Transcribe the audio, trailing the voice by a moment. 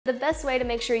The best way to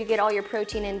make sure you get all your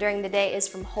protein in during the day is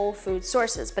from whole food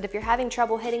sources, but if you're having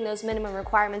trouble hitting those minimum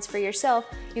requirements for yourself,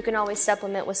 you can always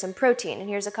supplement with some protein. And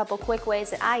here's a couple quick ways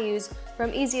that I use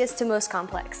from easiest to most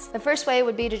complex. The first way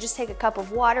would be to just take a cup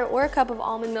of water or a cup of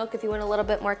almond milk if you want a little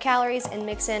bit more calories and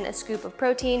mix in a scoop of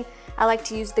protein. I like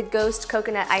to use the Ghost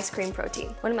coconut ice cream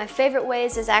protein. One of my favorite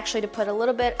ways is actually to put a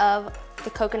little bit of the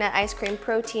coconut ice cream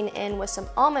protein in with some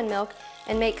almond milk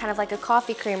and make kind of like a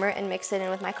coffee creamer and mix it in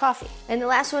with my coffee. And the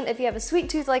last one, if you have a sweet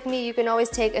tooth like me, you can always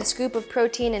take a scoop of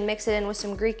protein and mix it in with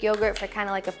some Greek yogurt for kind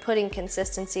of like a pudding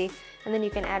consistency, and then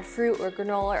you can add fruit or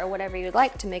granola or whatever you'd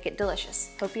like to make it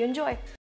delicious. Hope you enjoy.